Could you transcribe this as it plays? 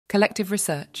Collective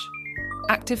research.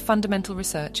 Active fundamental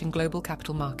research in global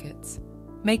capital markets.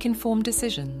 Make informed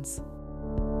decisions.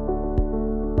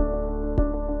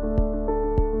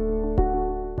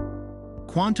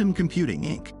 Quantum Computing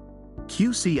Inc.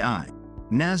 QCI,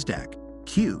 NASDAQ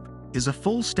QUBT, is a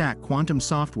full-stack quantum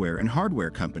software and hardware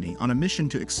company on a mission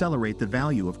to accelerate the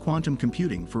value of quantum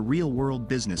computing for real-world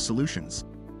business solutions.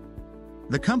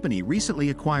 The company recently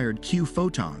acquired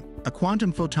QPhoton, a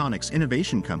quantum photonics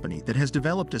innovation company that has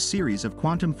developed a series of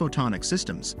quantum photonic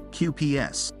systems,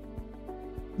 QPS.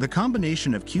 The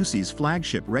combination of QC's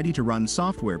flagship ready-to-run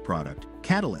software product,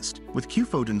 Qatalyst, with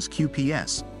QPhoton's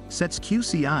QPS, sets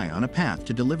QCI on a path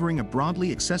to delivering a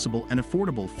broadly accessible and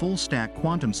affordable full-stack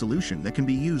quantum solution that can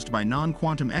be used by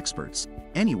non-quantum experts,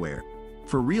 anywhere,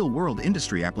 for real-world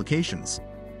industry applications.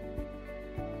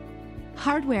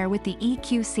 Hardware with the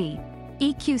EQC.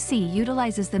 EQC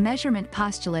utilizes the measurement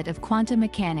postulate of quantum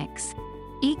mechanics.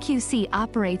 EQC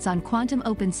operates on quantum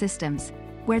open systems,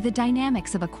 where the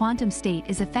dynamics of a quantum state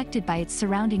is affected by its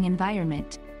surrounding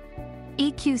environment.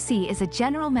 EQC is a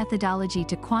general methodology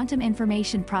to quantum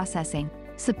information processing,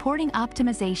 supporting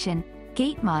optimization,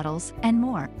 gate models, and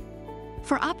more.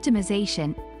 For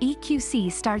optimization,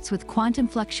 EQC starts with quantum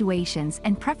fluctuations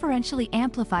and preferentially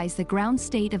amplifies the ground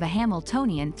state of a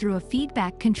Hamiltonian through a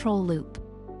feedback control loop.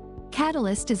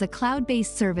 Qatalyst is a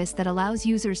cloud-based service that allows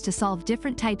users to solve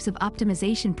different types of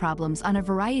optimization problems on a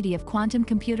variety of quantum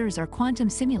computers or quantum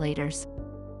simulators.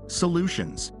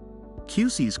 Solutions.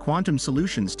 QC's Quantum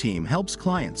Solutions team helps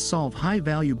clients solve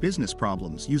high-value business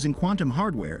problems using quantum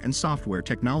hardware and software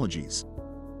technologies.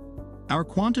 Our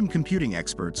quantum computing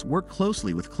experts work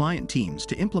closely with client teams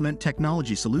to implement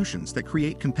technology solutions that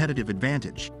create competitive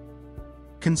advantage.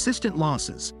 Consistent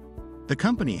losses. The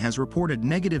company has reported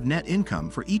negative net income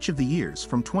for each of the years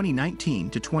from 2019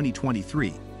 to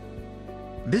 2023.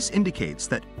 This indicates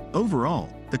that, overall,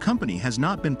 the company has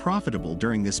not been profitable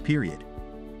during this period.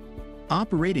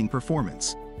 Operating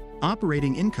performance.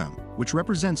 Operating income, which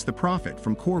represents the profit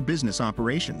from core business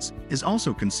operations, is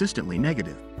also consistently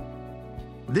negative.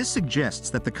 This suggests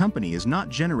that the company is not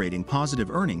generating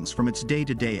positive earnings from its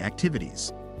day-to-day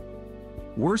activities.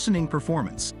 Worsening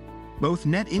performance. Both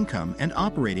net income and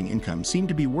operating income seem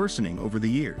to be worsening over the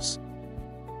years.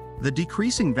 The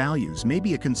decreasing values may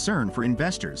be a concern for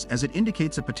investors as it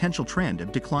indicates a potential trend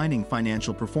of declining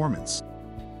financial performance.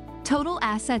 Total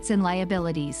assets and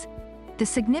liabilities. The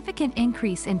significant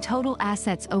increase in total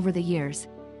assets over the years,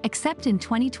 except in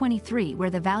 2023 where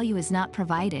the value is not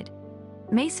provided,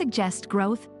 may suggest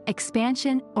growth,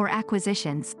 expansion, or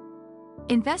acquisitions.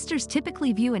 Investors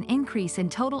typically view an increase in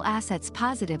total assets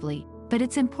positively, but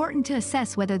it's important to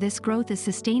assess whether this growth is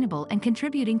sustainable and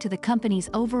contributing to the company's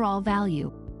overall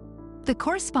value. The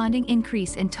corresponding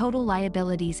increase in total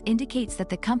liabilities indicates that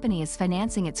the company is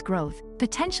financing its growth,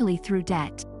 potentially through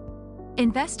debt.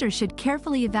 Investors should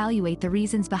carefully evaluate the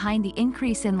reasons behind the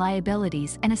increase in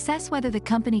liabilities and assess whether the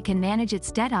company can manage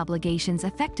its debt obligations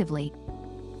effectively.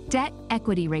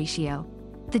 Debt-equity ratio.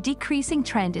 The decreasing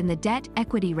trend in the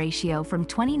debt-equity ratio from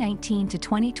 2019 to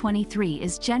 2023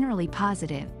 is generally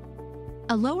positive.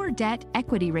 A lower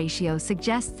debt-equity ratio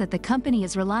suggests that the company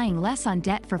is relying less on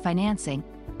debt for financing,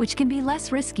 which can be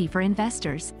less risky for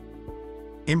investors.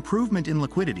 Improvement in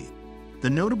liquidity. The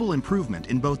notable improvement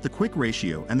in both the quick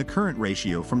ratio and the current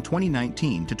ratio from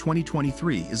 2019 to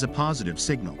 2023 is a positive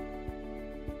signal.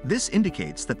 This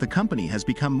indicates that the company has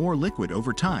become more liquid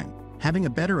over time, having a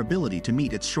better ability to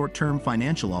meet its short-term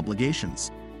financial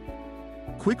obligations.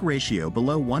 Quick ratio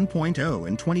below 1.0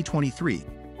 in 2023.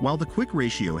 While the quick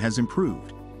ratio has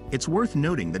improved, it's worth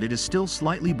noting that it is still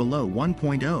slightly below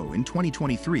 1.0 in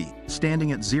 2023,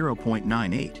 standing at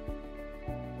 0.98.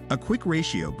 A quick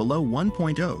ratio below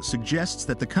 1.0 suggests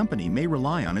that the company may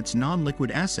rely on its non-liquid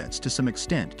assets to some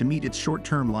extent to meet its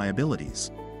short-term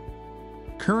liabilities.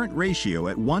 Current ratio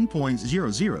at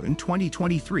 1.00 in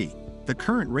 2023. The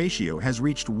current ratio has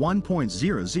reached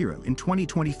 1.00 in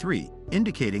 2023,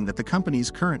 indicating that the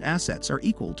company's current assets are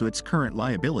equal to its current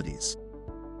liabilities.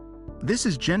 This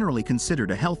is generally considered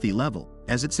a healthy level,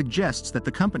 as it suggests that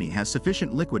the company has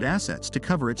sufficient liquid assets to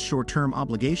cover its short-term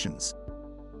obligations.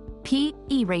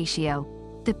 P/E ratio.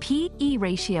 The P/E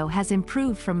ratio has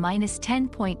improved from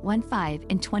 -10.15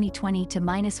 in 2020 to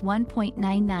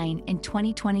 -1.99 in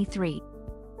 2023.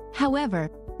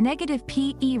 However, negative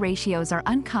P/E ratios are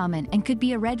uncommon and could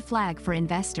be a red flag for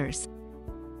investors.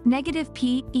 Negative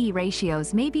P/E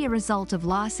ratios may be a result of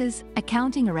losses,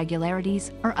 accounting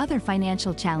irregularities, or other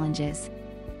financial challenges.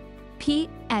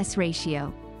 P/S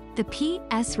ratio. The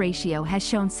P/S ratio has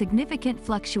shown significant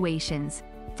fluctuations,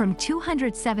 from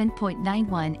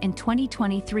 207.91 in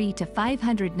 2023 to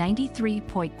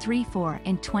 593.34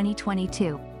 in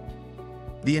 2022.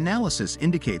 The analysis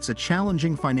indicates a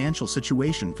challenging financial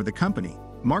situation for the company,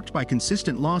 marked by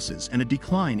consistent losses and a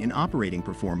decline in operating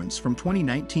performance from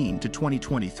 2019 to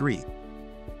 2023.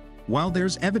 While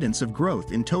there's evidence of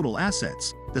growth in total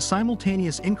assets, the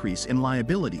simultaneous increase in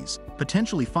liabilities,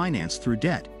 potentially financed through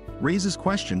debt, raises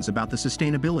questions about the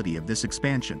sustainability of this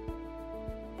expansion.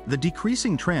 The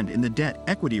decreasing trend in the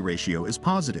debt-equity ratio is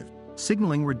positive,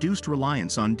 signaling reduced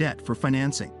reliance on debt for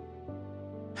financing.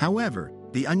 However,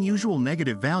 the unusual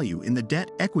negative value in the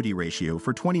debt-equity ratio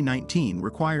for 2019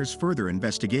 requires further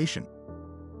investigation.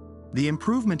 The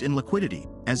improvement in liquidity,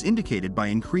 as indicated by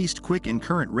increased quick and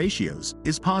current ratios,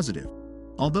 is positive,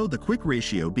 although the quick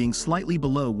ratio being slightly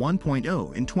below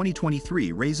 1.0 in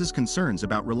 2023 raises concerns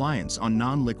about reliance on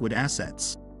non-liquid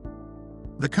assets.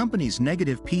 The company's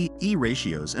negative P/E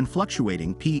ratios and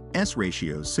fluctuating P/S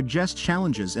ratios suggest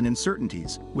challenges and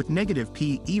uncertainties, with negative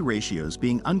P/E ratios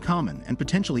being uncommon and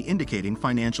potentially indicating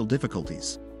financial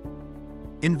difficulties.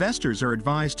 Investors are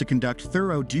advised to conduct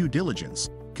thorough due diligence,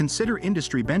 consider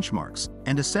industry benchmarks,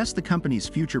 and assess the company's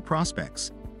future prospects,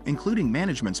 including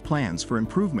management's plans for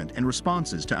improvement and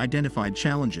responses to identified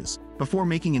challenges, before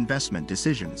making investment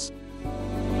decisions.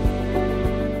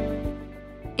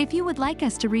 If you would like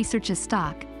us to research a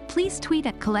stock, please tweet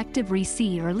at Collective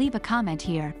REC or leave a comment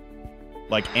here.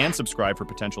 Like and subscribe for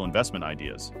potential investment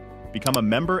ideas. Become a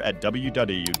member at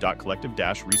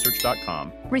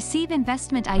www.collective-research.com. Receive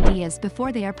investment ideas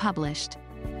before they are published.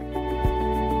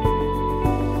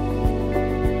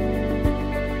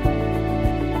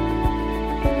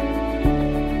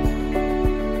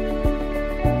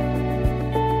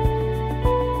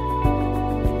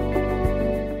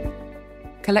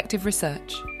 Collective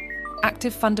Research.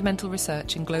 Active fundamental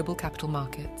research in global capital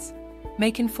markets.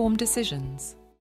 Make informed decisions.